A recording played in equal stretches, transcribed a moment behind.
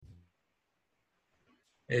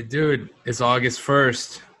Hey, dude, it's August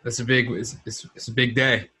 1st. That's a big. It's a big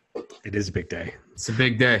day. It is a big day. It's a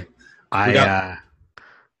big day. We I got. uh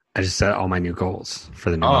I just set all my new goals for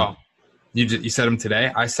the new month. Oh, you set them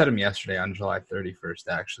today? I set them yesterday on July 31st,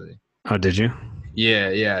 actually. Oh, did you?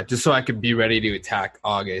 Yeah. Just so I could be ready to attack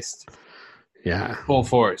August Yeah. full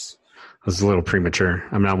force. I was a little premature.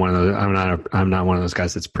 I'm not one of those. I'm not one of those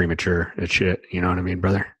guys that's premature at shit. You know what I mean,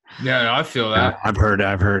 brother? Yeah, no, I feel that. I've heard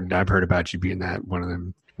about you being that one of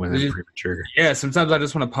them premature. Yeah, sometimes I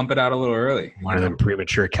just want to pump it out a little early. One of them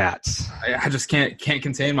premature cats. I just can't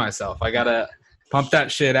contain myself. I gotta pump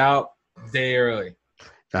that shit out day early.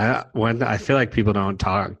 I feel like people don't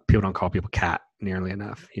call people cat nearly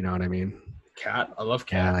enough. You know what I mean? Cat, I love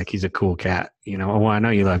Yeah, cats. like he's a cool cat. You know, well, I know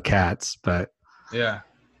you love cats, but Yeah.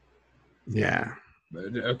 yeah.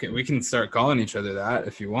 Okay, we can start calling each other that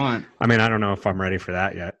if you want. I mean, I don't know if I'm ready for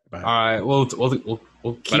that yet, but All right, we'll keep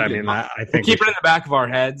but I it. mean, I We'll think keep it in the back of our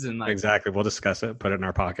heads and like exactly. We'll discuss it, put it in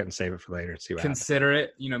our pocket, and save it for later and see what happens. consider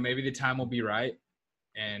it. You know, maybe the time will be right,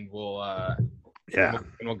 and Yeah,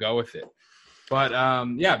 we'll go with it. But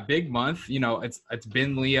yeah, big month. You know, it's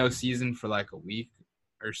been Leo season for like a week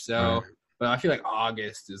or so, Right. but I feel like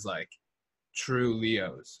August is like true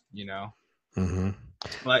Leos. You know, hmm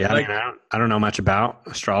like, yeah. like I mean, I don't know much about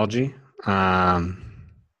astrology.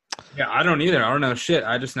 yeah, I don't either. I don't know shit.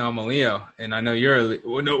 I just know I'm a Leo, and I know you're a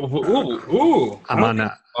Leo. No, ooh.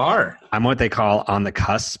 I'm what they call on the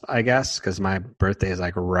cusp, I guess, because my birthday is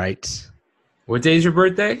like right What day is your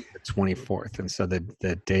birthday? the 24th, and so the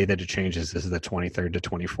day that it changes is the 23rd to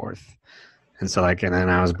 24th. And so and then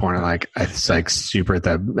I was born at it's like super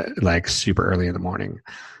early in the morning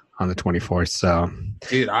on the 24th. So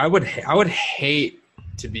Dude, I would hate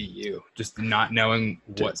to be you, just not knowing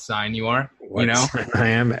what sign you are. You know, I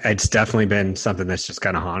am. It's definitely been something that's just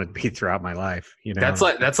kind of haunted me throughout my life. You know, that's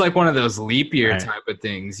like one of those leap year Right. type of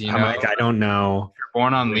things. You I'm know, like, I don't know. you're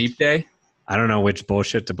born on leap day. I don't know which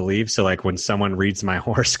bullshit to believe. So like when someone reads my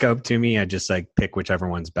horoscope to me, I just like pick whichever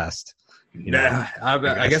one's best. You know? Yeah,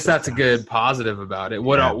 I guess that's a good positive about it.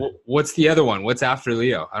 What's the other one? What's after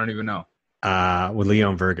Leo? I don't even know. With Leo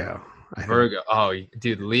and Virgo. I think. Virgo. Oh,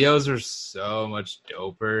 dude, Leos are so much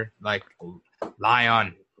doper. Like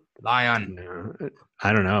Lion. No,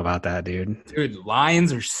 I don't know about that, dude. Dude,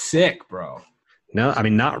 lions are sick, bro. No, I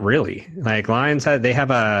mean not really. Like lions have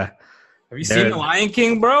Have you seen The Lion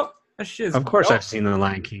King, bro? That shit's Of course, dope. I've seen The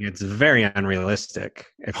Lion King. It's very unrealistic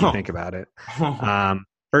if you think about it.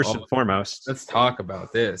 First and foremost, Let's talk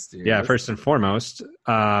about this, dude. yeah. First and foremost,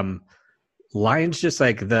 lions just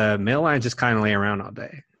like the male lions just kind of lay around all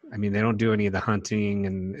day. I mean, they don't do any of the hunting,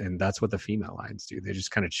 and that's what the female lions do. They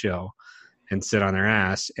just kind of chill and sit on their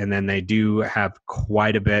ass, and then they do have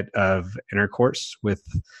quite a bit of intercourse with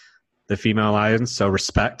the female lions. So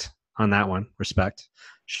respect on that one. Respect.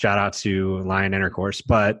 Shout out to lion intercourse,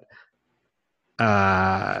 but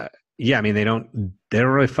yeah, I mean they don't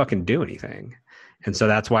really fucking do anything, and so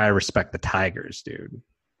that's why I respect the tigers, dude,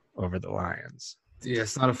 over the lions. Yeah,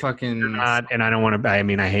 it's not a fucking. Not, and I don't want to. I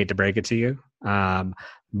mean, I hate to break it to you,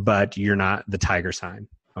 but you're not the tiger sign.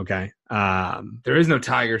 Okay. There is no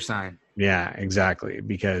tiger sign. Yeah, exactly,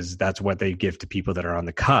 because that's what they give to people that are on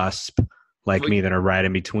the cusp, like me, that are right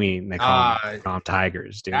in between. They call them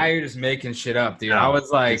tigers, dude. Now you're just making shit up, dude. No, I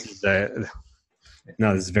was like,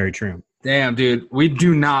 no, this is very true. damn, dude, we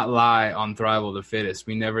do not lie on Thrival of the Fittest.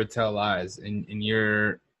 We never tell lies, and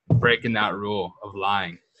you're breaking that rule of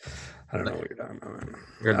lying. I don't know what you're talking about.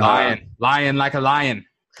 You're lying like a lion.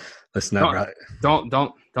 Listen up, brother.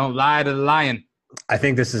 Don't lie to the lion. I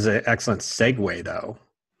think this is an excellent segue, though,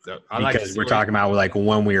 So, because we're talking about like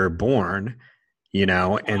when we were born, you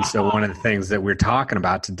know, and so one of the things that we're talking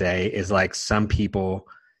about today is like some people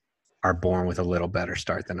are born with a little better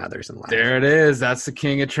start than others in life. There it is. That's the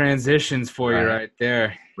king of transitions for you right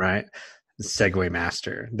there. Right. Segue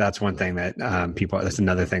master. That's one thing that that's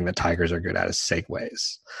another thing that tigers are good at is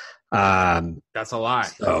segues. That's a lie.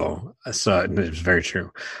 So it's very true.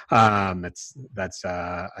 That's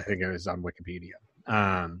I think it was on Wikipedia.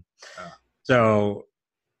 So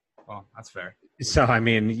Well, that's fair. So I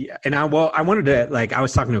mean, and I wanted to like I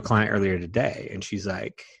was talking to a client earlier today, and she's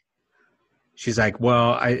like,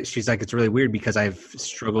 it's really weird because I've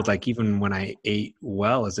struggled like even when I ate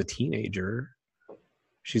well as a teenager.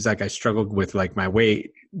 She's like, I struggled with like my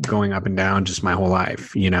weight going up and down just my whole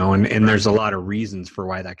life, you know, and there's a lot of reasons for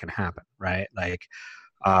why that can happen, right? Like,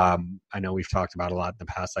 I know we've talked about a lot in the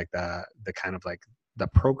past, like the kind of like the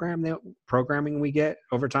programming we get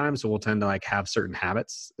over time. So we'll tend to like have certain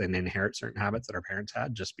habits and inherit certain habits that our parents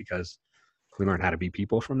had just because we learned how to be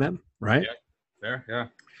people from them, right? Yeah, fair,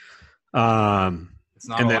 yeah.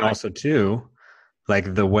 And then also too,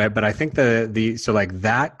 like the web, but I think so like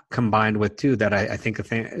that combined with too, that I think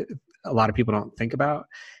a lot of people don't think about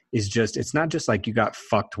is just, it's not just like you got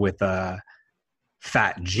fucked with a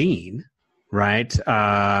fat gene, right?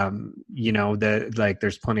 Like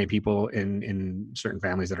there's plenty of people in certain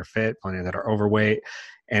families that are fit, plenty that are overweight.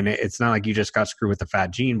 And it's not like you just got screwed with the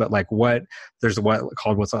fat gene, but like what's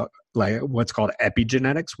called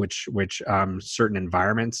epigenetics, which certain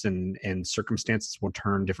environments and circumstances will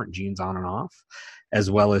turn different genes on and off, as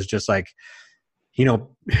well as just like,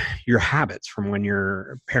 your habits from when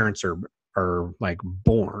your parents are like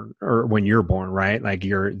born, or when you're born, right? Like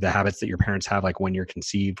the habits that your parents have, like when you're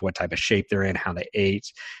conceived, what type of shape they're in, how they ate.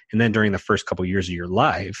 And then during the first couple of years of your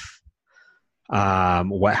life,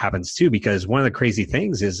 what happens too, because one of the crazy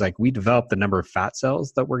things is like we develop the number of fat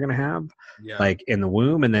cells that we're going to have like in the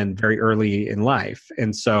womb and then very early in life.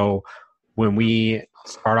 And so when we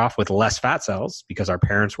start off with less fat cells because our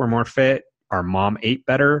parents were more fit, our mom ate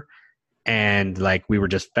better, and like we were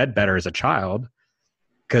just fed better as a child,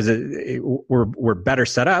 because we're better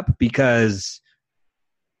set up, because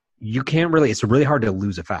you can't really, it's really hard to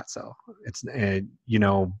lose a fat cell. It's, to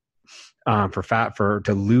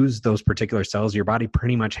lose those particular cells, your body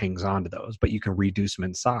pretty much hangs on to those, but you can reduce them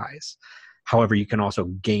in size. However, you can also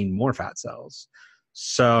gain more fat cells.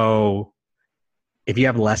 So if you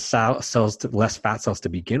have less fat cells to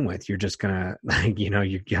begin with, you're just gonna,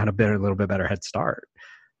 you got a little bit better head start.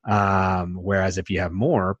 Whereas if you have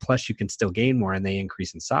more, plus you can still gain more and they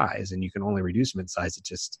increase in size, and you can only reduce them in size. It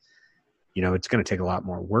just, it's going to take a lot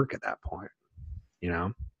more work at that point,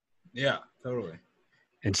 Yeah, totally.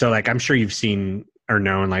 And so like, I'm sure you've seen or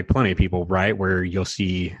known like plenty of people, right? Where you'll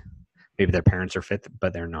see maybe their parents are fit,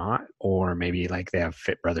 but they're not, or maybe like they have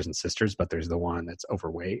fit brothers and sisters, but there's the one that's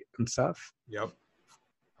overweight and stuff. Yep.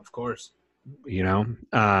 Of course.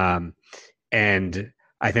 And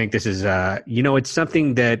I think this is, it's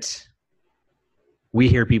something that we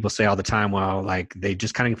hear people say all the time. Well, like they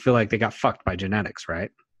just kind of feel like they got fucked by genetics,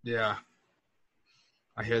 right? Yeah.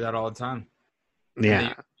 I hear that all the time. Yeah.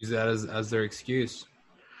 They use that as their excuse.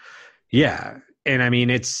 Yeah. And I mean,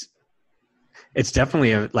 it's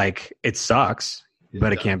definitely it sucks,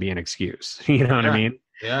 but it can't be an excuse. You know what I mean?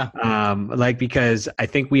 Yeah. Because I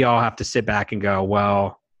think we all have to sit back and go,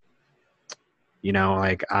 well,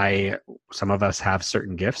 some of us have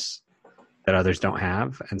certain gifts that others don't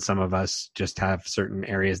have. And some of us just have certain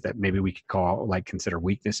areas that maybe we could consider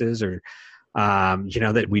weaknesses, or,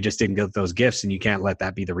 that we just didn't get those gifts, and you can't let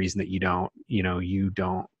that be the reason that you don't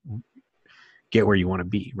get where you want to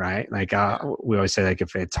be. Right. Like, we always say, like,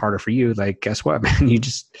 if it's harder for you, like, guess what, man, you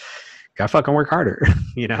just gotta fucking work harder,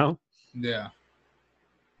 Yeah.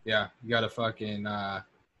 Yeah. You gotta fucking,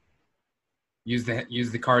 use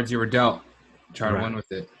the cards you were dealt. Try to win with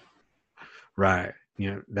it. Right.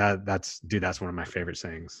 That's one of my favorite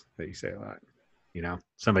sayings that you say a lot.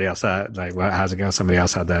 Somebody else how's it go? Somebody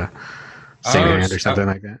else had the same hand or something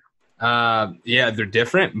like that. Yeah, they're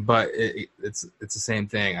different, but it's the same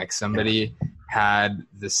thing. Like somebody had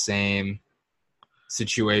the same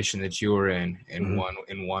situation that you were in, and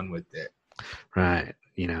won with it. Right.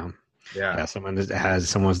 Yeah. Someone's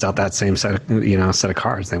dealt that same set of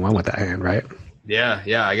cards. They won with that hand, right? Yeah.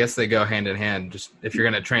 I guess they go hand in hand. Just if you're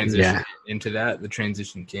gonna transition into that, the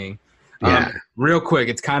transition king. Real quick,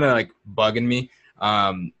 it's kind of like bugging me.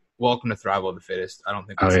 Welcome to Thrival of the Fittest. I don't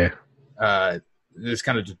think. It's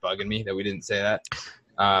kind of just bugging me that we didn't say that.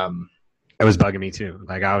 It was bugging me too.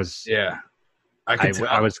 Like I was. Yeah.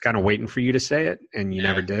 I was kind of waiting for you to say it, and you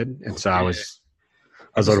never did, and so I was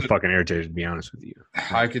a little fucking irritated, to be honest with you.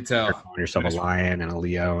 I could tell. You're calling yourself a lion and a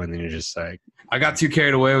Leo, and then you're just like. I got too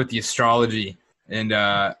carried away with the astrology. And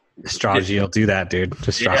astrology will do that, dude.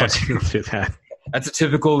 Astrology will do that. That's a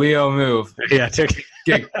typical Leo move. Yeah,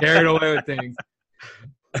 get carried away with things.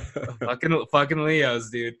 fucking Leos,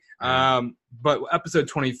 dude. But episode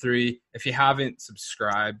 23. If you haven't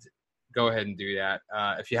subscribed, go ahead and do that.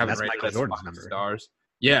 If you haven't rated us 5 stars,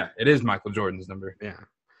 yeah, it is Michael Jordan's number. Yeah,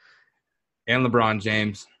 and LeBron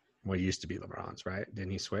James. Well, it used to be LeBron's, right?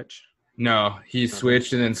 Didn't he switch? No, he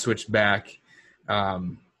switched and then switched back.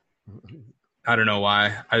 I don't know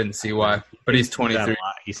why. I didn't see why, but he's 23.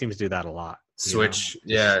 He seems to do that a lot. Switch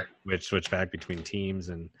back between teams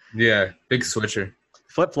and big switcher.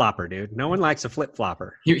 Flip flopper, dude. No one likes a flip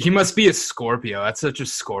flopper. He must be a Scorpio. That's such a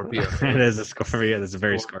Scorpio. It is a Scorpio. That's a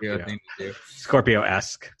very Scorpio thing to do.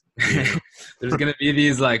 Scorpio-esque. There's gonna be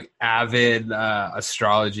these like avid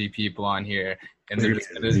astrology people on here, and they're just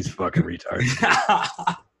these fucking retards.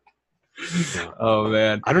 Oh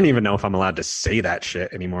man, I don't even know if I'm allowed to say that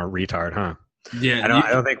shit anymore. Retard, huh? Yeah, I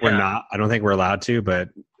don't think we're not. I don't think we're allowed to, but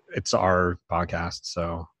it's our podcast,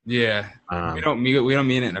 so yeah, we don't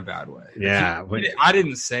mean it in a bad way. Yeah, I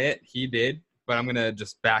didn't say it. He did, but I'm gonna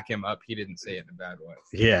just back him up. He didn't say it in a bad way.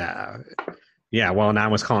 Yeah. Well, now I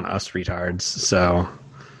was calling us retards, so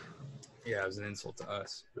yeah, it was an insult to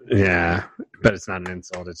us. Yeah, but it's not an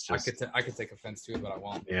insult. It's just I could take offense to it, but I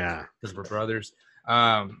won't. Yeah, because we're brothers.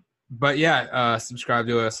 But yeah, subscribe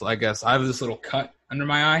to us. Like us. I have this little cut under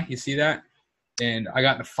my eye. You see that? And I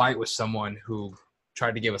got in a fight with someone who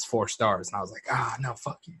tried to give us 4 stars, and I was like, no,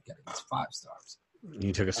 fuck you. You gotta give us 5 stars.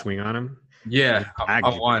 You took a swing on him? Yeah, I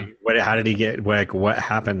won. How did he get? Like, what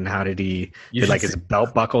happened? How did he? Did his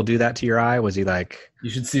belt buckle do that to your eye? Was he like? You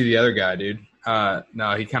should see the other guy, dude.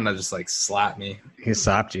 No, he kind of just like slapped me. He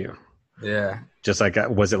slapped you. Yeah. Just like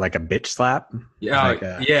was it like a bitch slap?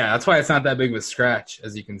 Yeah, yeah. That's why it's not that big of a scratch,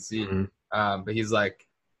 as you can see. Mm-hmm. But he's like,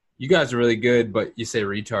 "You guys are really good, but you say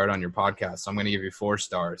retard on your podcast, so I'm going to give you 4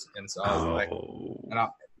 stars." And so I was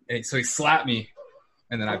like, so he slapped me,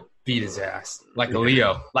 and then I beat his ass like a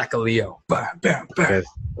Leo. Bam, bam, bam.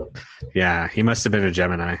 Yeah, he must have been a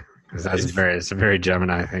Gemini. It's a very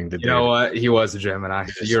Gemini thing to do. You know what? He was a Gemini.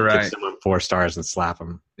 You're right. Give someone 4 stars and slap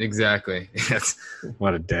him. Exactly.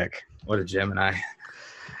 What a dick. What a Gemini.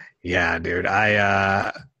 Yeah, dude.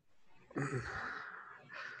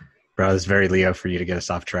 Bro, it's very Leo for you to get us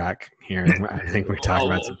off track here. I think we're talking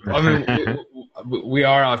about something. I mean, we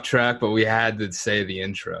are off track, but we had to say the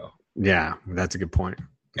intro. Yeah, that's a good point.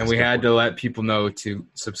 And we had to let people know to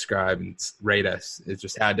subscribe and rate us. It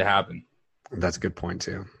just had to happen. That's a good point,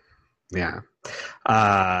 too. Yeah.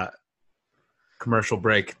 Commercial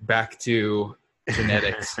break. Back to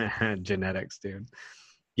genetics. Genetics, dude.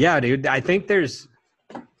 Yeah, dude. I think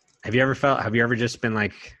have you ever just been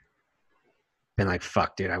like,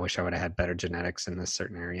 fuck, dude, I wish I would have had better genetics in this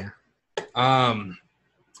certain area? I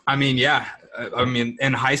mean, yeah. I mean,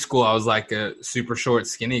 in high school, I was like a super short,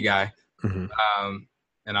 skinny guy. Mm-hmm.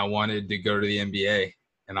 And I wanted to go to the NBA.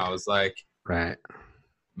 And I was like, right,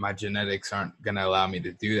 my genetics aren't going to allow me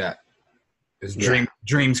to do that. It's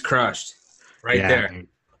dreams crushed there. Dude.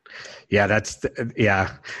 Yeah,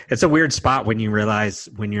 it's a weird spot when you realize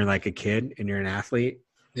when you're like a kid and you're an athlete.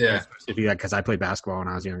 Yeah. Because I played basketball when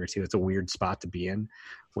I was younger too. It's a weird spot to be in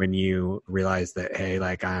when you realize that, hey,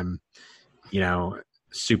 like I'm,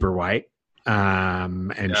 super white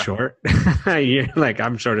and short. You're like,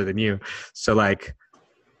 I'm shorter than you. So like,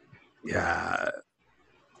 yeah,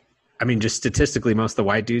 I mean, just statistically, most of the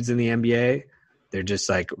white dudes in the NBA, they're just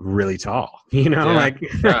like really tall,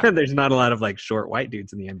 there's not a lot of like short white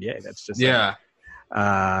dudes in the NBA. That's just, I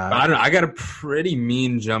don't know. I got a pretty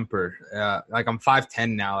mean jumper. Like I'm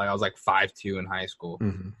 5'10" now. Like I was like 5'2" in high school.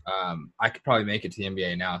 Mm-hmm. I could probably make it to the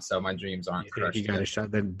NBA now. So my dreams aren't crushed. You got a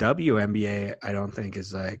shot. The WNBA, I don't think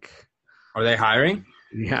is like, are they hiring?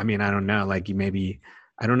 Yeah. I mean, I don't know. Like I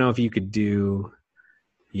don't know if you could do,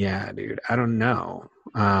 yeah, dude, I don't know.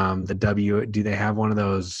 Do they have one of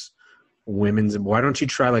those women's? Why don't you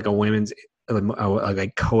try like a women's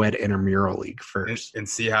like co-ed intramural league first and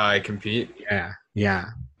see how I compete? Yeah.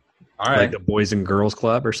 All right, like the Boys and Girls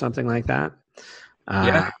Club or something like that.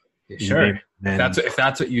 Sure. If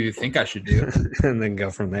that's what you think I should do, and then go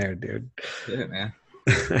from there, dude. Yeah, man.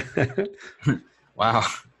 Wow,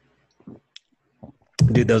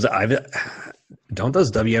 dude. Don't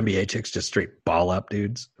those WNBA chicks just straight ball up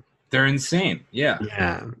dudes? They're insane. Yeah.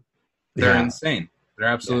 They're insane. They're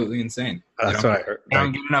absolutely insane. That's what I heard. They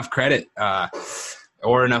don't get enough credit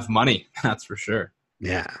or enough money. That's for sure.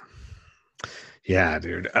 Yeah,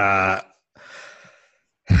 dude. I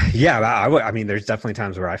mean, there's definitely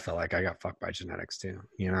times where I felt like I got fucked by genetics too.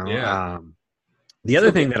 Yeah. The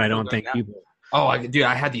other thing that I don't think people. Oh, I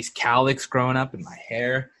had these cowlicks growing up in my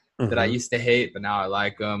hair that I used to hate, but now I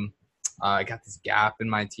like them. I got this gap in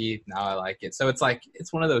my teeth. Now I like it. So it's like,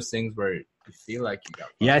 it's one of those things where you feel like you got.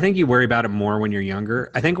 Yeah, I think you worry about it more when you're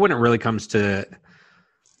younger. I think when it really comes to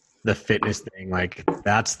the fitness thing, like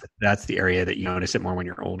that's the area that you notice it more when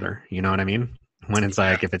you're older. You know what I mean? When it's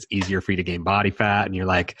like, if it's easier for you to gain body fat and you're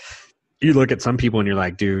like, you look at some people and you're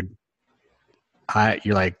like, dude, I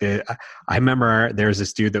remember there's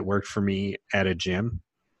this dude that worked for me at a gym.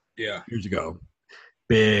 Yeah. Years ago.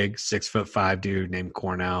 Big 6'5" dude named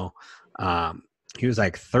Cornell. He was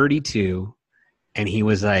like 32 and he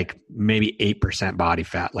was like maybe 8% body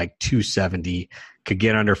fat, like 270, could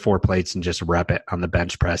get under 4 plates and just rep it on the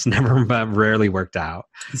bench press. Rarely worked out.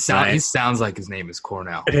 He sounds like his name is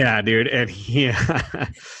Cornell. Yeah, dude. And he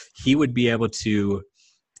would be able to,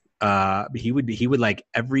 he would like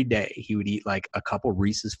every day he would eat like a couple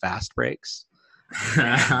Reese's Fast Breaks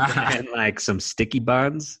and like some sticky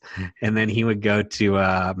buns. And then he would go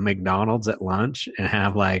to McDonald's at lunch and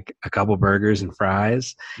have like a couple burgers and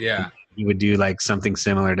fries. Yeah. He would do like something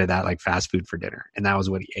similar to that, like fast food for dinner. And that was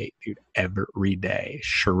what he ate, dude, every day,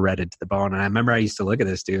 shredded to the bone. And I remember I used to look at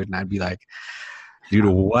this dude and I'd be like, dude,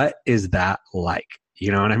 what is that like?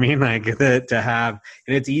 You know what I mean? Like to have,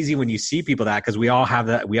 and it's easy when you see people that, because we all have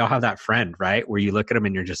that friend, right? Where you look at them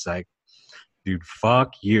and you're just like, dude,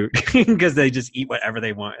 fuck you. Because they just eat whatever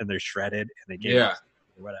they want and they're shredded and they get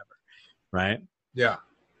whatever. Right? Yeah.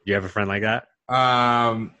 You have a friend like that?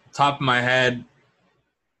 Top of my head,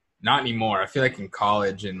 not anymore. I feel like in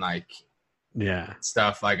college and like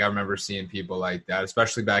stuff, like I remember seeing people like that,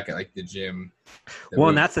 especially back at like the gym. Well,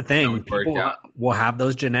 and that's the thing. People will have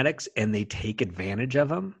those genetics and they take advantage of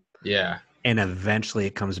them. Yeah. And eventually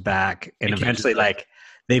it comes back. And eventually like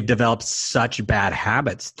they've developed such bad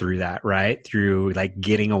habits through that, right? Through like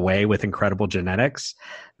getting away with incredible genetics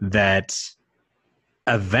that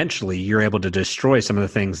eventually you're able to destroy some of the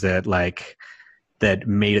things that like that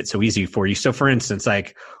made it so easy for you. So for instance,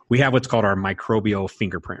 like we have what's called our microbial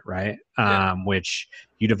fingerprint, right? Which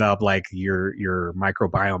you develop like your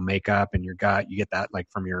microbiome makeup in your gut. You get that like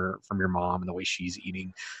from your mom and the way she's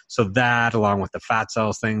eating. So that, along with the fat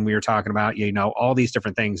cells thing we were talking about, you know, all these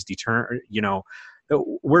different things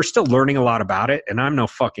we're still learning a lot about it. And I'm no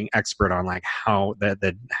fucking expert on like how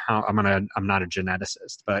I'm not a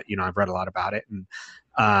geneticist, but you know, I've read a lot about it. And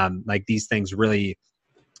like these things really,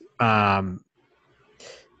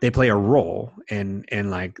 they play a role in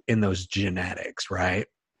those genetics, right?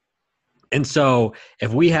 And so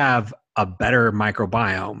if we have a better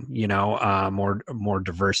microbiome, you know, more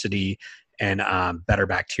diversity and better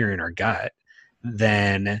bacteria in our gut,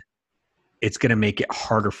 then it's going to make it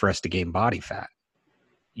harder for us to gain body fat,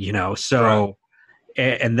 you know? So,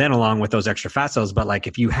 and then along with those extra fat cells, but like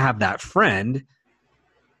if you have that friend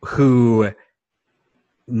who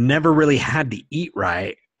never really had to eat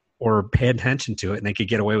right, or pay attention to it, and they could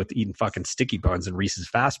get away with eating fucking sticky buns and Reese's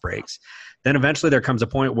Fast Breaks, then eventually there comes a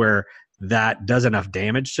point where that does enough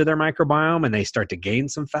damage to their microbiome and they start to gain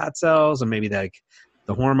some fat cells and maybe like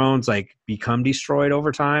the hormones like become destroyed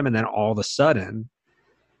over time. And then all of a sudden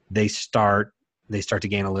they start to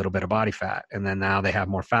gain a little bit of body fat. And then now they have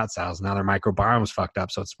more fat cells. Now their microbiome's fucked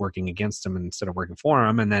up. So it's working against them instead of working for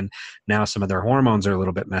them. And then now some of their hormones are a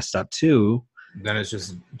little bit messed up too. Then it's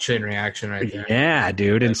just chain reaction right there. Yeah,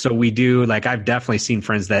 dude. And so we do, like, I've definitely seen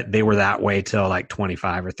friends that they were that way till like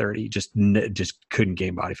 25 or 30, just couldn't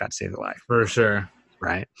gain body fat to save their life. For sure.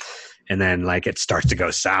 Right. And then like it starts to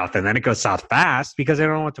go south, and then it goes south fast because they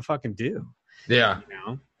don't know what to fucking do. Yeah. You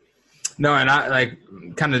know? No, and I like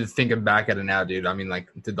kind of thinking back at it now, dude. I mean, like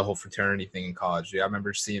did the whole fraternity thing in college, dude. I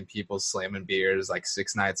remember seeing people slamming beers like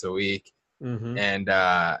 6 nights a week and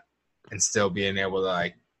still being able to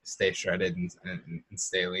like stay shredded and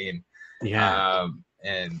stay lean. Yeah.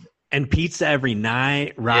 And pizza every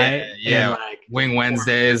night, right? Yeah. And like Wing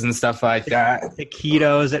Wednesdays and stuff like that.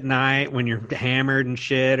 Taquitos at night when you're hammered and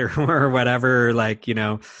shit or whatever, like, you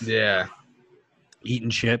know. Yeah. Eating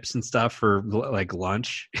chips and stuff for like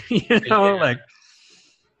lunch, you know, like,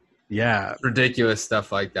 yeah. Ridiculous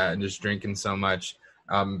stuff like that, and just drinking so much,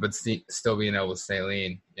 but still being able to stay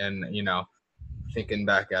lean. And, you know, thinking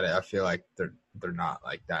back at it, I feel like they're not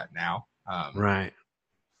like that now. Right.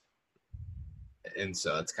 And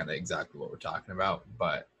so that's kind of exactly what we're talking about.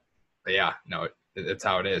 But yeah, no, it's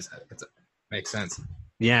how it is. It makes sense.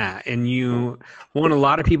 Yeah. And a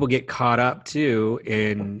lot of people get caught up too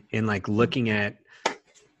in like looking at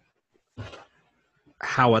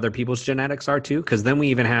how other people's genetics are too. Cause then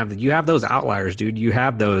you have those outliers, dude. You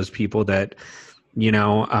have those people that, you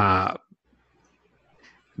know,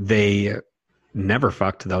 they never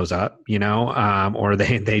fucked those up, you know, or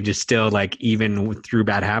they just still like, even through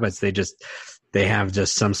bad habits, they have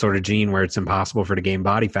just some sort of gene where it's impossible for to gain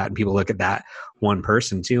body fat. And people look at that one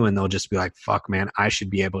person too, and they'll just be like, fuck man, I should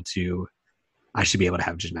be able to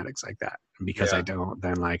have genetics like that. And because I don't,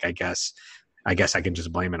 then like, I guess I can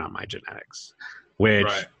just blame it on my genetics, which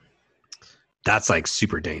that's like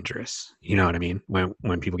super dangerous. You know what I mean?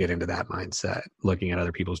 When people get into that mindset, looking at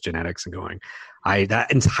other people's genetics and going,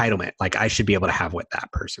 that entitlement, like I should be able to have what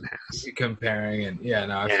that person has. Comparing and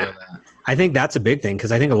I feel that. I think that's a big thing,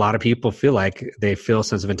 because I think a lot of people feel like they feel a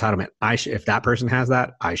sense of entitlement. If that person has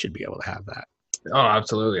that, I should be able to have that. Oh,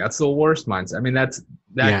 absolutely. That's the worst mindset. I mean, that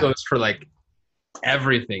goes for like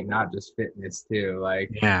everything, not just fitness too.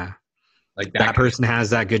 Like, like that person has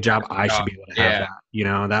that good job, I should be able to have that. You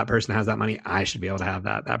know, that person has that money, I should be able to have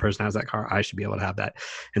that. That person has that car, I should be able to have that.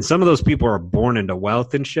 And some of those people are born into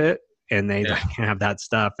wealth and shit, and they like have that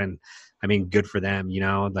stuff. And I mean, good for them, you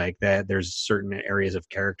know, like that there's certain areas of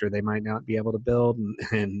character they might not be able to build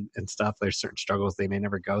and stuff. There's certain struggles they may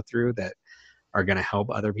never go through that are going to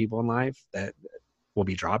help other people in life that will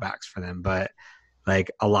be drawbacks for them. But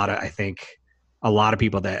like I think a lot of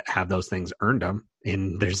people that have those things earned them.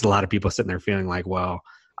 And there's a lot of people sitting there feeling like, well,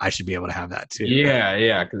 I should be able to have that too. Yeah.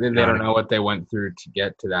 Yeah. Cause they don't know what they went through to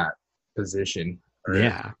get to that position or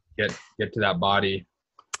get to that body.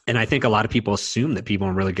 And I think a lot of people assume that people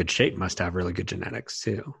in really good shape must have really good genetics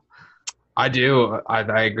too. I do.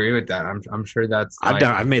 I agree with that. I'm sure that's.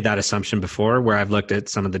 I've made that assumption before, where I've looked at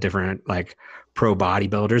some of the different like pro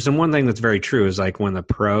bodybuilders, and one thing that's very true is like when the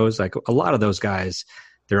pros, like a lot of those guys,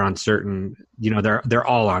 they're on certain, you know, they're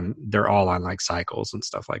all on like cycles and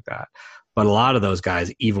stuff like that. But a lot of those guys,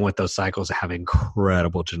 even with those cycles, have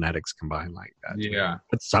incredible genetics combined like that. Yeah.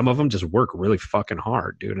 But some of them just work really fucking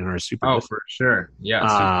hard, dude, and are super. Oh, for sure.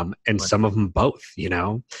 Yeah. And some of them both, you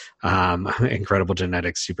know, incredible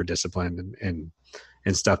genetics, super disciplined and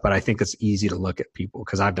stuff. But I think it's easy to look at people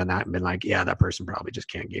because I've done that and been like, yeah, that person probably just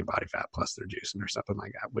can't gain body fat plus they're juicing or something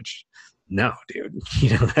like that. Which, no, dude,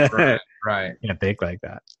 you know, right. Can't think like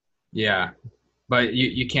that. Yeah, but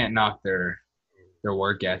you can't knock their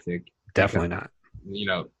work ethic. Definitely not. You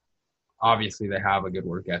know, obviously they have a good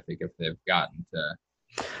work ethic if they've gotten to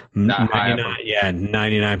that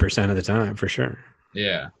 99% of the time for sure.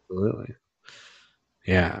 Yeah, absolutely.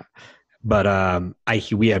 Yeah, but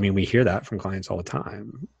we hear that from clients all the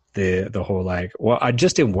time. The whole like, well, I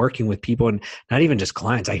just am working with people, and not even just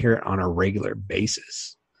clients. I hear it on a regular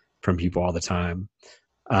basis from people all the time,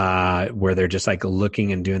 where they're just like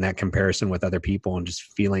looking and doing that comparison with other people and just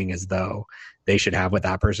feeling as though they should have what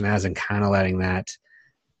that person has and kind of letting that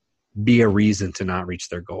be a reason to not reach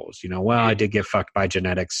their goals. You know, well, I did get fucked by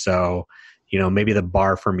genetics. So, you know, maybe the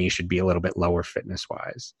bar for me should be a little bit lower fitness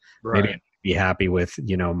wise. Right. Maybe I'd be happy with,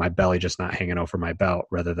 you know, my belly just not hanging over my belt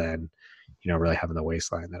rather than, you know, really having the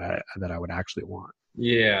waistline that I would actually want.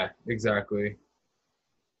 Yeah, exactly.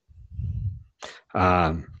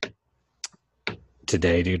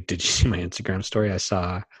 Today, dude, did you see my Instagram story? I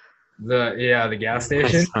saw the gas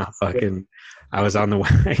station. I was on the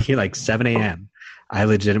way like 7 a.m. I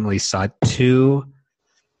legitimately saw two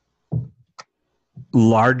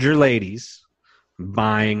larger ladies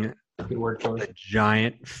buying the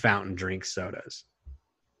giant fountain drink sodas.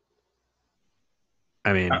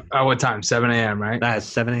 I mean, at what time? 7 a.m. Right? That's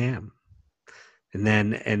 7 a.m. And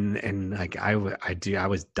then and like I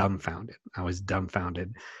was dumbfounded.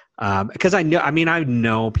 Because I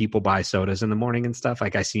know people buy sodas in the morning and stuff.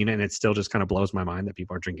 Like I seen it, and it still just kind of blows my mind that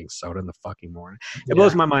people are drinking soda in the fucking morning. It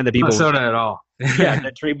blows my mind that people not soda at all.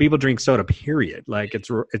 People drink soda. Period. Like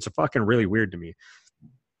it's fucking really weird to me.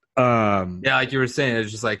 Yeah, like you were saying,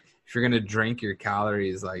 it's just like if you're gonna drink your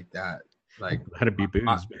calories like that, like let it be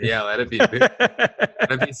booze. Yeah, let it be booze.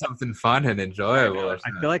 Let it be something fun and enjoyable. I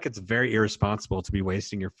feel like it's very irresponsible to be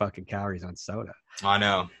wasting your fucking calories on soda. I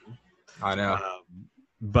know.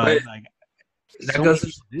 But like that goes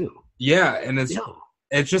to do. Yeah, and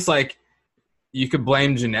it's just like you could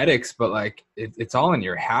blame genetics, but like it's all in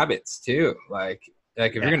your habits too. Like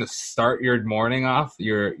if you're gonna start your morning off,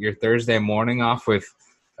 your Thursday morning off with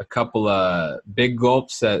a couple of big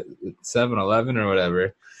gulps at 7-Eleven or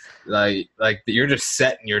whatever, like you're just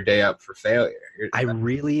setting your day up for failure.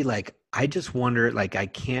 I just wonder, like I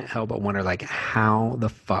can't help but wonder, like how the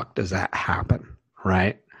fuck does that happen,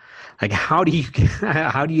 right? Like, how do you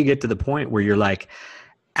get to the point where you're like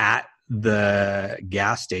at the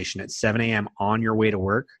gas station at 7 a.m. on your way to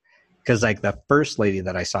work? Because like the first lady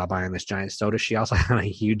that I saw buying this giant soda, she also had a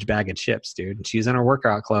huge bag of chips, dude. And she's in her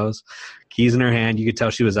workout clothes, keys in her hand. You could tell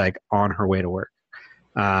she was like on her way to work.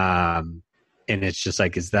 And it's just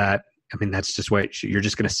like, that's just what you're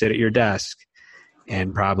just going to sit at your desk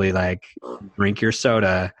and probably like drink your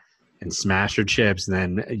soda and smash your chips and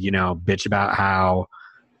then, you know, bitch about how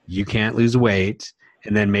you can't lose weight.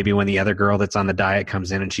 And then maybe when the other girl that's on the diet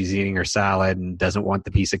comes in and she's eating her salad and doesn't want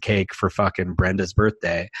the piece of cake for fucking Brenda's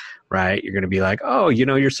birthday, right? You're going to be like, oh, you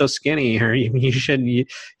know, you're so skinny, or you shouldn't,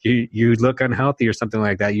 you look unhealthy or something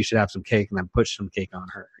like that. You should have some cake, and then push some cake on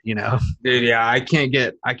her, you know? Dude, yeah, I can't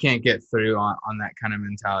get through on that kind of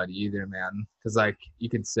mentality either, man. Cause like you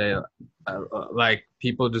could say like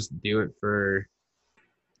people just do it for,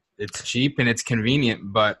 it's cheap and it's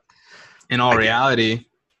convenient, but in all reality,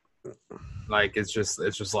 like it's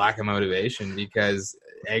just lack of motivation, because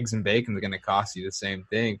eggs and bacon is going to cost you the same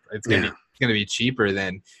thing. It's going to be cheaper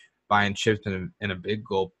than buying chips in a big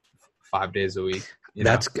gulp 5 days a week.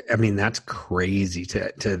 That's crazy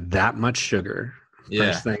to that much sugar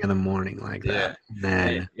first thing in the morning like that.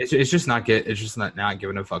 Man, it's just not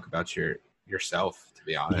giving a fuck about your yourself, to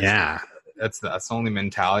be honest. Yeah. That's the only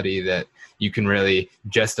mentality that you can really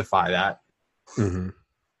justify that. Mm-hmm.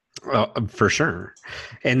 Well, for sure.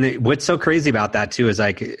 And what's so crazy about that too is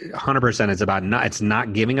like 100% it's about it's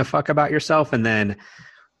not giving a fuck about yourself. And then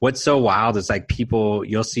what's so wild is like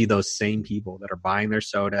you'll see those same people that are buying their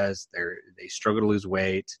sodas. They struggle to lose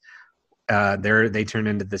weight. They turn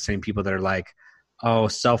into the same people that are like, oh,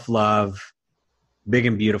 self-love, big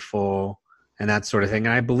and beautiful, and that sort of thing.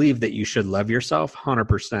 And I believe that you should love yourself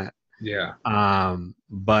 100%. Yeah.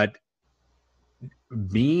 But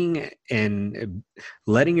being and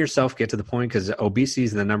letting yourself get to the point, because obesity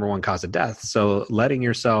is the number one cause of death. So letting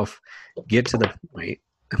yourself get to the point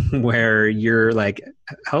where you're like,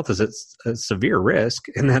 health is a severe risk.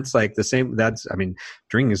 And that's like the same.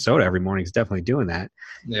 Drinking soda every morning is definitely doing that.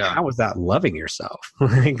 Yeah. How is that loving yourself?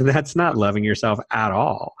 Like, that's not loving yourself at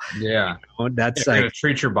all. Yeah. That's you're like, gonna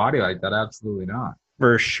treat your body like that. Absolutely not.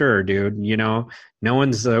 For sure, dude. No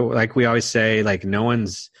one's like we always say, like no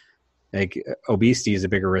one's like obesity is a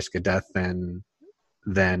bigger risk of death than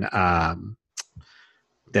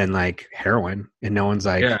like heroin, and no one's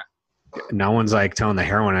like telling the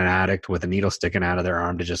heroin addict with a needle sticking out of their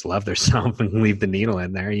arm to just love themselves and leave the needle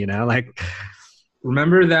in there. Like,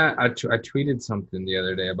 remember that I tweeted something the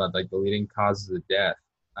other day about like the leading causes of death,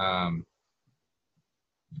 and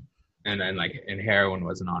heroin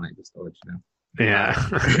wasn't on it, just to let you know.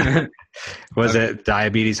 Yeah. Was it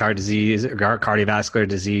diabetes, heart disease, cardiovascular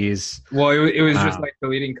disease? Well, it was just like the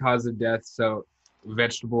leading cause of death. So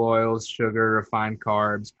vegetable oils, sugar, refined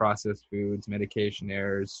carbs, processed foods, medication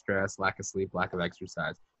errors, stress, lack of sleep, lack of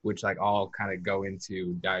exercise, which like all kind of go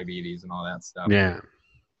into diabetes and all that stuff. Yeah.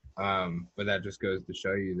 But that just goes to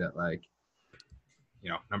show you that, like,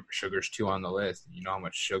 sugar's 2 on the list. You know how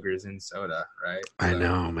much sugar is in soda, right? So, I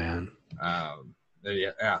know, man.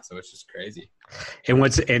 Yeah, so it's just crazy. And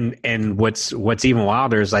what's even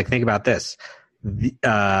wilder is, like, think about this: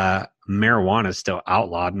 marijuana is still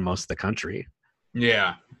outlawed in most of the country.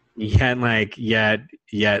 Yeah. Yet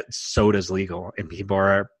soda's legal, and people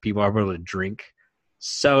are able to drink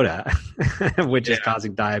soda, which is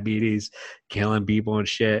causing diabetes, killing people and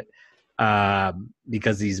shit,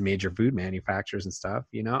 because these major food manufacturers and stuff,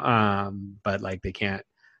 but like they can't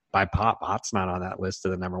buy pot. Pot's not on that list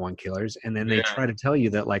of the number one killers. And then they try to tell you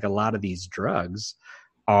that like a lot of these drugs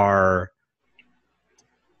are,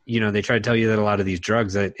 they try to tell you that a lot of these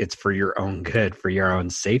drugs, that it's for your own good, for your own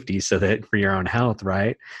safety, so that for your own health.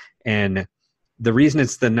 Right. And the reason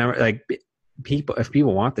it's the number, like, if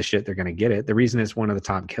people want the shit, they're going to get it. The reason it's one of the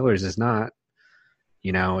top killers is not,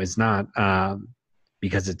 because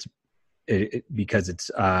it's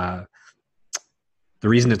the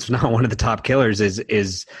reason it's not one of the top killers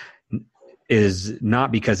is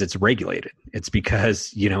not because it's regulated. It's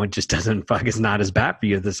because, it just doesn't it's not as bad for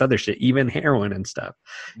you as this other shit, even heroin and stuff,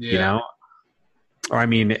 or I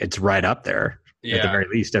mean, it's right up there at the very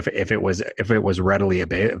least. If it was readily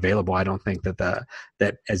available, I don't think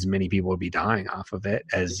that as many people would be dying off of it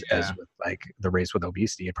as with like the race with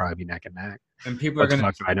obesity. It'd probably be neck and neck. And people are going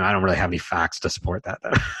to, I know I don't really have any facts to support that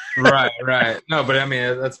though. Right. No, but I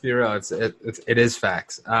mean, let's be real. It is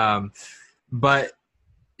facts. But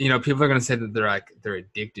people are going to say that they're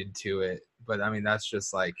addicted to it. But I mean, that's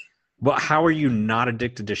just like, well, how are you not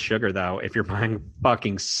addicted to sugar though? If you're buying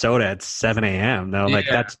fucking soda at 7 a.m. though, like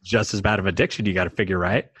that's just as bad of addiction. You got to figure,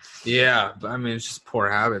 right? Yeah, but I mean, it's just poor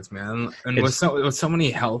habits, man. And with so many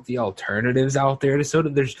healthy alternatives out there to soda,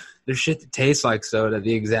 there's shit that tastes like soda,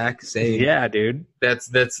 the exact same. Yeah, dude. It's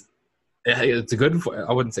a good for.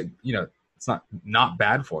 I wouldn't say it's not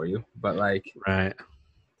bad for you, but like right.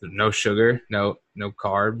 No sugar, no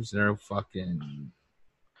carbs, no fucking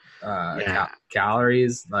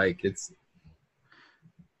calories. Like it's.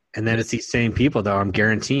 And then it's these same people, though, I'm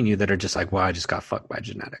guaranteeing you, that are just like, well, I just got fucked by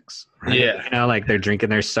genetics. Right? Yeah. Like they're drinking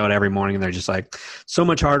their soda every morning and they're just like, so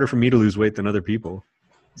much harder for me to lose weight than other people.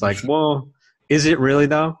 It's like, well, is it really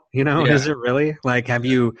though? Is it really? Like, have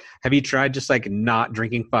you tried just like not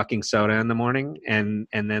drinking fucking soda in the morning and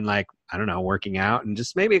then like, I don't know, working out and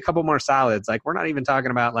just maybe a couple more salads? Like, we're not even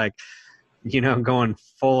talking about like, going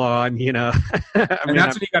full on, and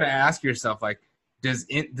that's what you got to ask yourself. Like, does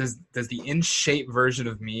the in shape version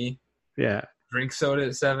of me drink soda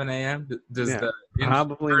at 7 a.m.? Does the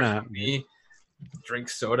probably not me drink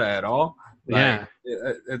soda at all? Like,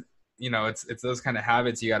 it's those kind of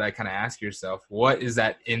habits you got to kind of ask yourself. What is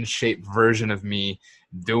that in shape version of me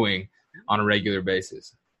doing on a regular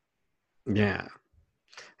basis? Yeah,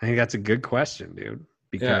 I think that's a good question, dude.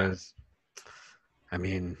 Because I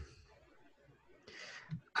mean,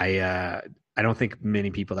 I don't think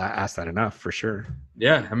many people that ask that enough, for sure.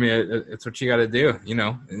 Yeah, I mean, it's what you got to do, you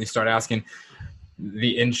know. And you start asking.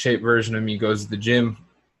 The in shape version of me goes to the gym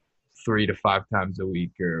 3 to 5 times a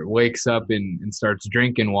week, or wakes up and starts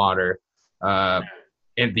drinking water. And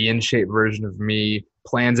the in shape version of me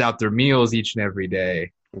plans out their meals each and every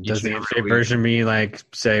day. Does the in shape version of me like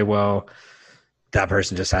say, well, that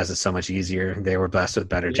person just has it so much easier. They were blessed with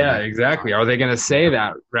better genetics. Yeah, exactly. Are they going to say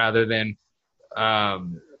that rather than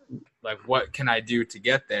like, what can I do to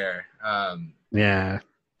get there?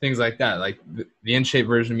 Things like that. Like the in shape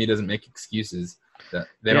version of me doesn't make excuses. That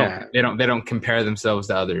they don't compare themselves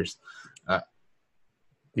to others. I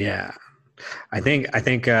think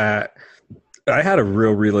I had a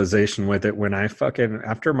real realization with it when I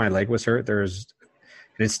after my leg was hurt. And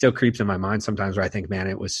it still creeps in my mind sometimes where I think, man,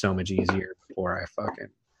 it was so much easier before I fucking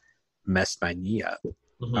messed my knee up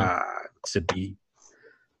to be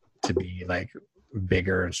like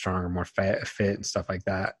bigger and stronger, more fit and stuff like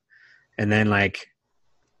that. And then like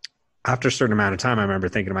after a certain amount of time, I remember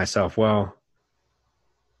thinking to myself, well,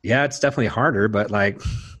 yeah, it's definitely harder, but like,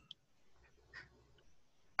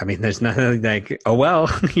 I mean, there's nothing like, oh, well,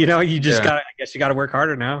 you know, you just I guess you got to work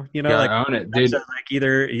harder now, you know, like own it, dude. Like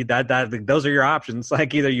either those are your options.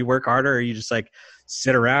 Like either you work harder or you just like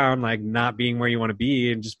sit around, like not being where you want to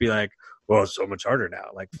be and just be like, well, it's so much harder now.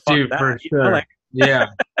 Like, fuck dude, that. For sure. Like, yeah.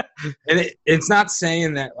 And it's not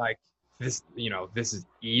saying that like this, you know, this is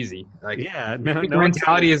easy. Like, no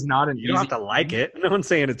mentality is not an easy. You don't have to like it. No one's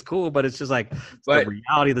saying it's cool, but it's just like the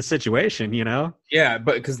reality of the situation, you know? Yeah,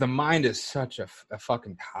 but because the mind is such a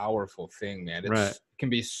fucking powerful thing, man. It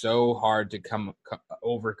can be so hard to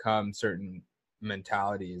overcome certain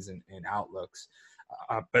mentalities and outlooks.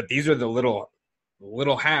 But these are the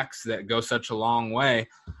little hacks that go such a long way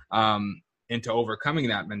into overcoming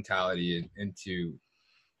that mentality, into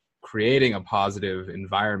creating a positive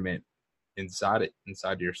environment inside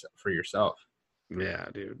yourself for yourself. Yeah,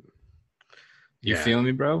 dude. You feel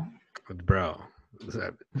me, bro? Bro,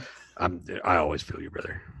 I always feel you,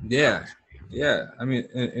 brother. Yeah. I mean,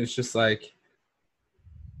 it's just like,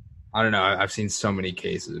 I don't know. I've seen so many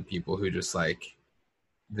cases of people who just like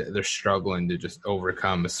they're struggling to just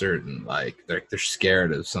overcome a certain like they're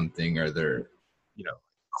scared of something, or they're, you know,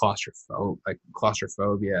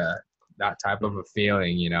 claustrophobia, that type of a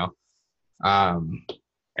feeling, you know.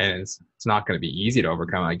 And it's not going to be easy to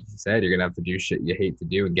overcome. Like you said, you're going to have to do shit you hate to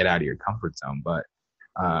do and get out of your comfort zone. But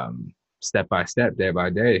step by step, day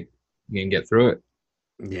by day, you can get through it.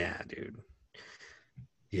 Yeah, dude.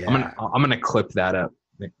 Yeah. I'm gonna clip that up.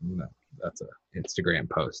 That's a Instagram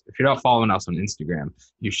post. If you're not following us on Instagram,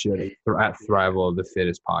 you should at Thrival the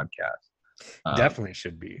Fittest Podcast. Definitely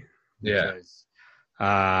should be. Because,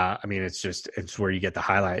 I mean, it's where you get the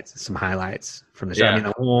highlights, some highlights from the show. I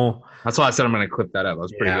mean, that's why I said I'm going to clip that up. That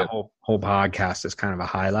was pretty good. Whole podcast is kind of a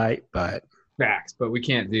highlight, but facts. But we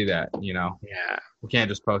can't do that, you know. Yeah, we can't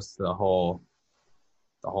just post the whole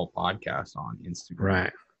podcast on Instagram,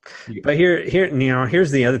 right? But here, you know, here's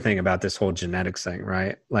the other thing about this whole genetics thing,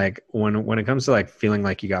 right? Like when it comes to like feeling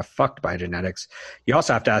like you got fucked by genetics, you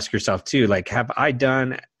also have to ask yourself too, like, have I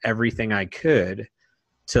done everything I could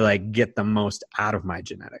to like get the most out of my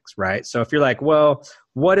genetics, right? So if you're like, well,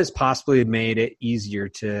 what has possibly made it easier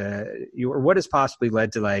or what has possibly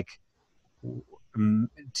led to like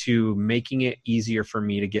to making it easier for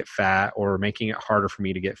me to get fat or making it harder for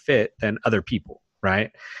me to get fit than other people,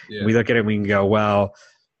 right? Yeah. We look at it and we can go, well,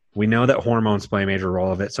 we know that hormones play a major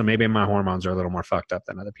role of it. So maybe my hormones are a little more fucked up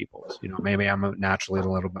than other people's. You know, maybe I'm naturally a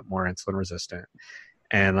little bit more insulin resistant.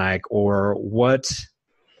 And like, or what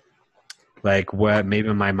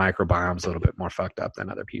maybe my microbiome's a little bit more fucked up than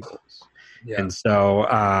other people's. Yeah. And so,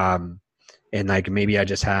 and like maybe I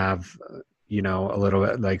just have, you know, a little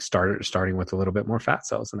bit like starting with a little bit more fat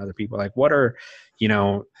cells than other people. Like what are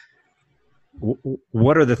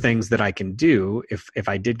the things that I can do if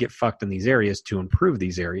I did get fucked in these areas to improve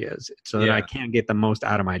these areas so that I can get the most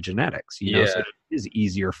out of my genetics, you know, so it is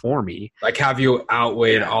easier for me. Like have you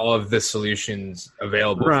outweighed all of the solutions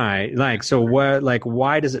available? Right. Like, so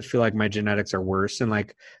why does it feel like my genetics are worse? And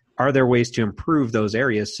like, are there ways to improve those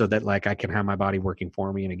areas so that like I can have my body working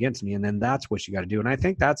for me and against me? And then that's what you got to do. And I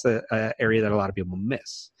think that's a area that a lot of people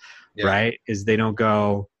miss, right? Is they don't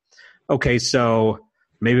go, okay, so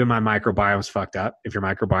maybe my microbiome's fucked up. If your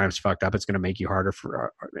microbiome's fucked up, it's going to make you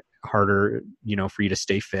harder, you know, for you to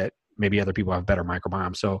stay fit. Maybe other people have better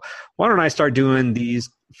microbiome. So why don't I start doing these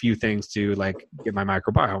few things to like get my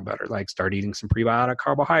microbiome better? Like start eating some prebiotic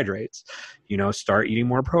carbohydrates, you know, start eating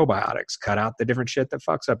more probiotics, cut out the different shit that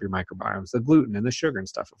fucks up your microbiomes, the gluten and the sugar and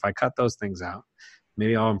stuff. If I cut those things out,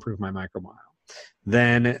 maybe I'll improve my microbiome.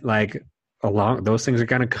 Then like along those things are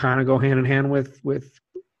going to kind of go hand in hand with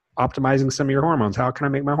optimizing some of your hormones. How can I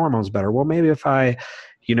make my hormones better? Well, maybe if I,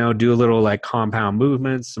 do a little like compound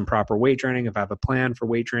movements, some proper weight training, if I have a plan for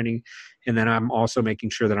weight training, and then I'm also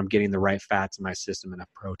making sure that I'm getting the right fats in my system, enough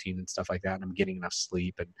protein and stuff like that, and I'm getting enough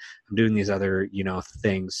sleep, and I'm doing these other,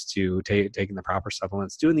 things to taking the proper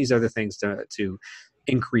supplements, doing these other things to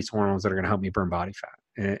increase hormones that are going to help me burn body fat.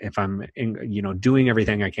 If I'm, doing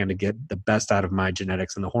everything I can to get the best out of my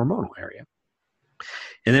genetics in the hormonal area.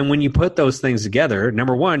 And then when you put those things together,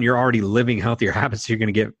 number one, you're already living healthier habits. So you're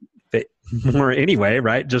going to get fit more anyway,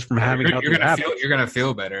 right? Just from having healthier habits. You're going to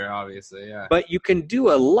feel better, obviously. Yeah. But you can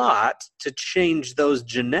do a lot to change those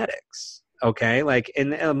genetics. Okay. Like,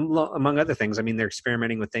 and among other things, I mean, they're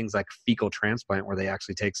experimenting with things like fecal transplant, where they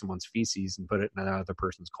actually take someone's feces and put it in another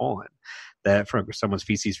person's colon, that from someone's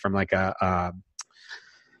feces from like someone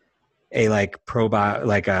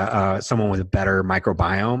with a better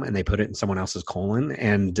microbiome, and they put it in someone else's colon,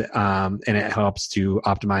 and it helps to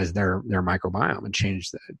optimize their microbiome and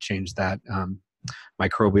change that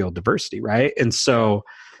microbial diversity, right? And so,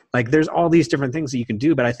 like, there's all these different things that you can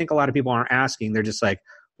do, but I think a lot of people aren't asking. They're just like,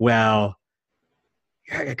 well,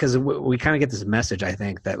 because we kind of get this message, I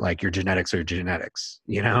think, that like your genetics are genetics,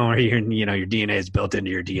 or your DNA is built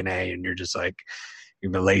into your DNA, and you're just like,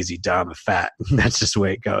 you're lazy, dumb, and fat. That's just the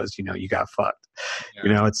way it goes. You got fucked.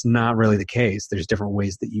 Yeah. It's not really the case. There's different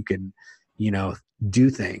ways that you can, do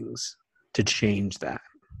things to change that.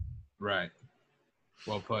 Right.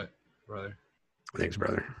 Well put, brother. Thanks,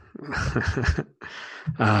 brother.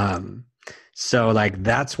 So like,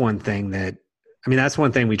 that's one thing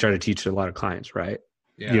we try to teach to a lot of clients, right?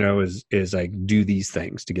 Yeah. Is like, do these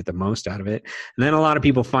things to get the most out of it. And then a lot of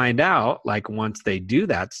people find out, like, once they do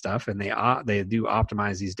that stuff and they do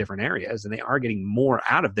optimize these different areas, and they are getting more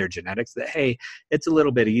out of their genetics, that, hey, it's a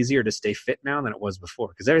little bit easier to stay fit now than it was before,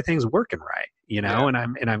 because everything's working right, yeah.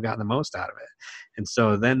 and I've gotten the most out of it. And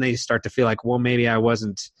so then they start to feel like, well, maybe I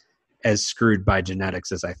wasn't as screwed by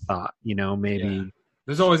genetics as I thought, maybe. Yeah.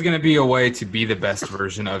 There's always going to be a way to be the best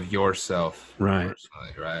version of yourself. Right.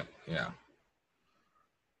 Personally, right. Yeah.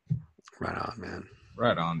 Right on, man.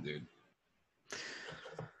 Right on, dude.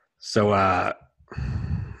 So,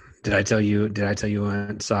 did I tell you I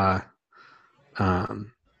saw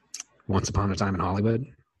Once Upon a Time in Hollywood?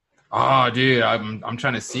 Oh, dude, I'm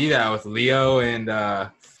trying to see that with Leo and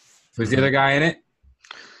who's the other guy in it?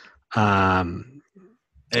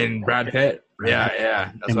 And Brad Pitt.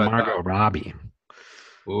 Yeah. That's and Margot Robbie.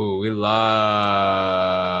 Ooh, we love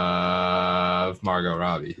Margot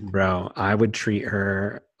Robbie. Bro, I would treat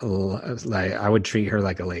her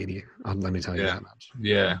like a lady. Let me tell you that much.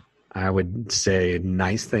 Yeah. I would say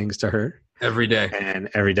nice things to her. Every day.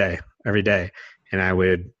 And every day. And I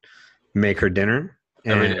would make her dinner.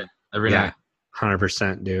 Every day. Every night.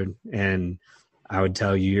 100%, dude. And I would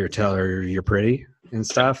tell her you're pretty and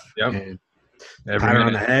stuff. Yep. And pat her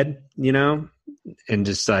on the head, and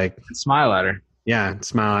just like smile at her. Yeah,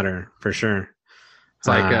 smile at her for sure. It's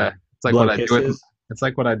like what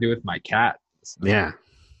I do with my cat. So. Yeah.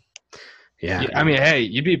 I mean, hey,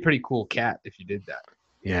 you'd be a pretty cool cat if you did that.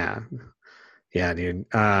 Yeah, dude.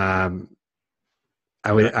 I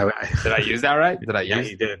would. Did I use that right? Yeah,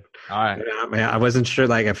 you did. All right. I wasn't sure.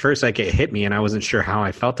 Like at first, like it hit me, and I wasn't sure how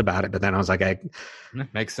I felt about it. But then I was like,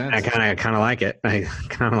 makes sense. I kind of like it. I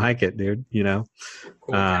kind of like it, dude.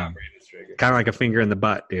 Cool. Kind of like a finger in the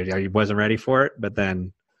butt, dude. I wasn't ready for it, but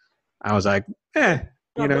then I was like, bad.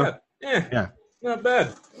 Yeah, not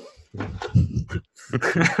bad.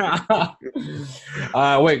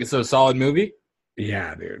 Wait, so solid movie?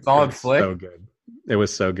 Yeah, dude. Solid flick. So good. It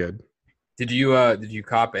was so good. Did you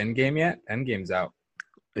cop Endgame yet? Endgame's out.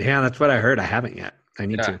 Yeah, that's what I heard. I haven't yet. I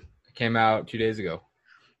need to. It came out 2 days ago.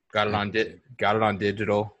 Got it on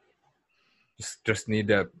digital. Just need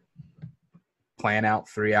to plan out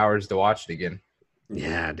 3 hours to watch it again.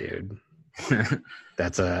 Yeah, dude.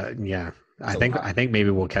 That's I think maybe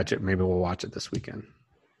we'll catch it. Maybe we'll watch it this weekend.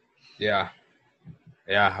 Yeah,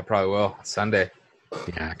 I probably will. Sunday.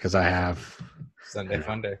 Yeah, because I have Sunday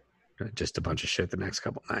fun day. Just a bunch of shit the next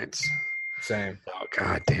couple nights. Same. Oh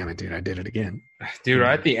god damn it, dude! I did it again. Dude,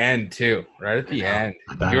 right at the end too. Right at the end.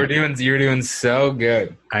 You were doing so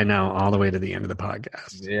good. I know, all the way to the end of the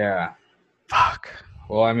podcast. Yeah. Fuck.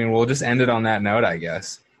 Well, I mean, we'll just end it on that note, I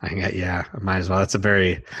guess. I might as well. That's a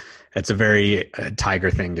very Tiger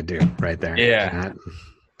thing to do, right there. Yeah.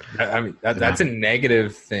 I mean, that's a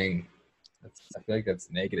negative thing. I feel like that's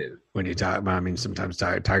negative. When you talk about, I mean, sometimes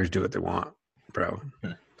tigers do what they want, bro.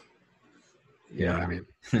 You know what I mean?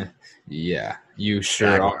 Yeah, you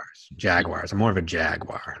sure are. Jaguars. I'm more of a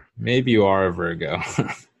jaguar. Maybe you are a Virgo.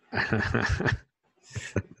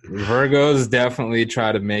 Virgos definitely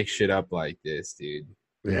try to make shit up like this, dude.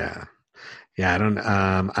 Yeah. Yeah, I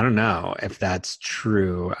don't know if that's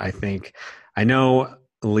true. I know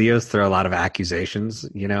Leos throw a lot of accusations,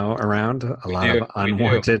 around, a lot of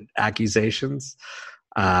unwarranted accusations.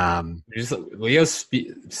 Leo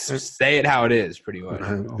say it how it is, pretty much.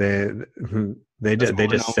 They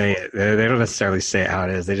just say it. They don't necessarily say it how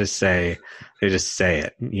it is. They just say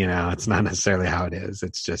it. It's not necessarily how it is.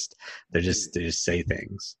 It's just they just say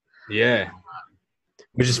things. Yeah,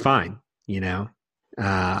 which is fine. It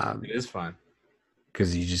is fine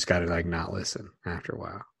because you just got to like not listen after a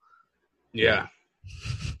while. Yeah.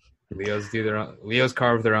 Leos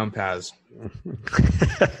carve their own paths.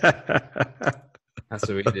 That's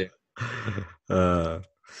what we do.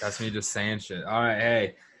 That's me just saying shit. All right,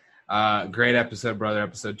 hey. Great episode, brother.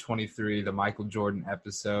 Episode 23, the Michael Jordan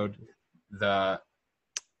episode, the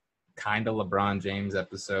kind of LeBron James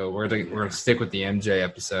episode. We're gonna stick with the MJ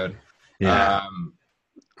episode. Yeah,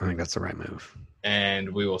 I think that's the right move. And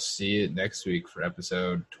we will see it next week for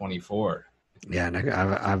episode 24. Yeah,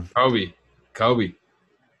 I've Kobe.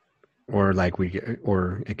 Or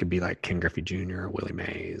it could be like Ken Griffey Jr. or Willie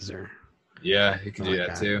Mays or. Yeah, you can do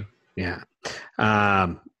that too. Yeah.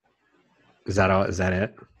 Is that all? Is that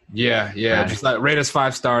it? Yeah. Right. Just rate us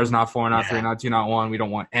 5 stars, not 4, not 3, not 2, not 1. We don't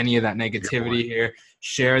want any of that negativity here.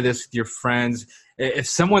 Share this with your friends. If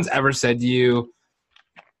someone's ever said to you,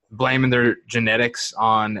 blaming their genetics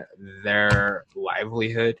on their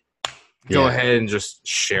livelihood, go ahead and just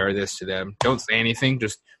share this to them. Don't say anything.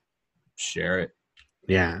 Just share it.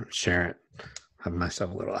 Yeah, share it. Have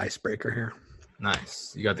myself a little icebreaker here.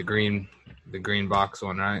 Nice. You got the green box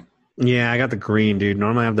one, right? Yeah, I got the green, dude.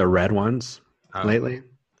 Normally I have the red ones lately.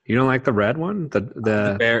 You don't like the red one? The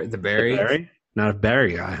berry? The berry? Not a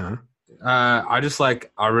berry guy, huh? I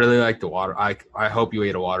really like the water. I hope you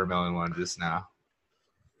ate a watermelon one just now.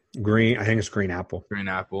 Green. I think it's green apple. Green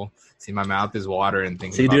apple. See, my mouth is watering.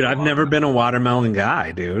 See, dude, I've never been a watermelon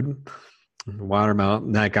guy, dude.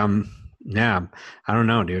 Watermelon, I don't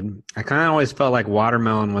know, dude. I kind of always felt like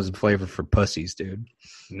watermelon was a flavor for pussies, dude.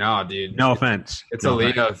 No, dude. No offense. It's a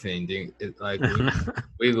Leo thing, dude.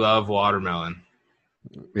 We love watermelon.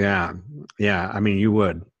 Yeah. I mean, you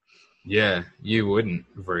would. Yeah, you wouldn't,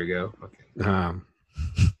 Virgo. Okay.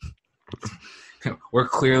 We're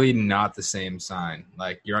clearly not the same sign.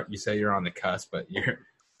 Like you say you're on the cusp, but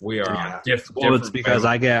we are on different. Well, it's because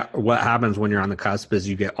what happens when you're on the cusp is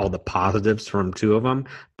you get all the positives from 2 of them,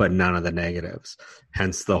 but none of the negatives.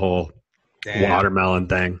 Hence the whole watermelon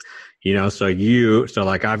thing. So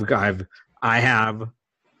I have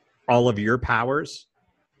all of your powers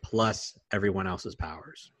plus everyone else's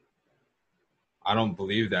powers. I don't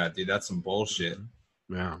believe that, dude. That's some bullshit.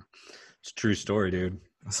 Yeah. It's a true story, dude.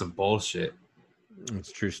 That's some bullshit. It's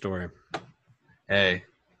a true story. Hey,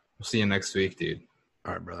 we'll see you next week, dude.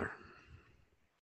 All right, brother.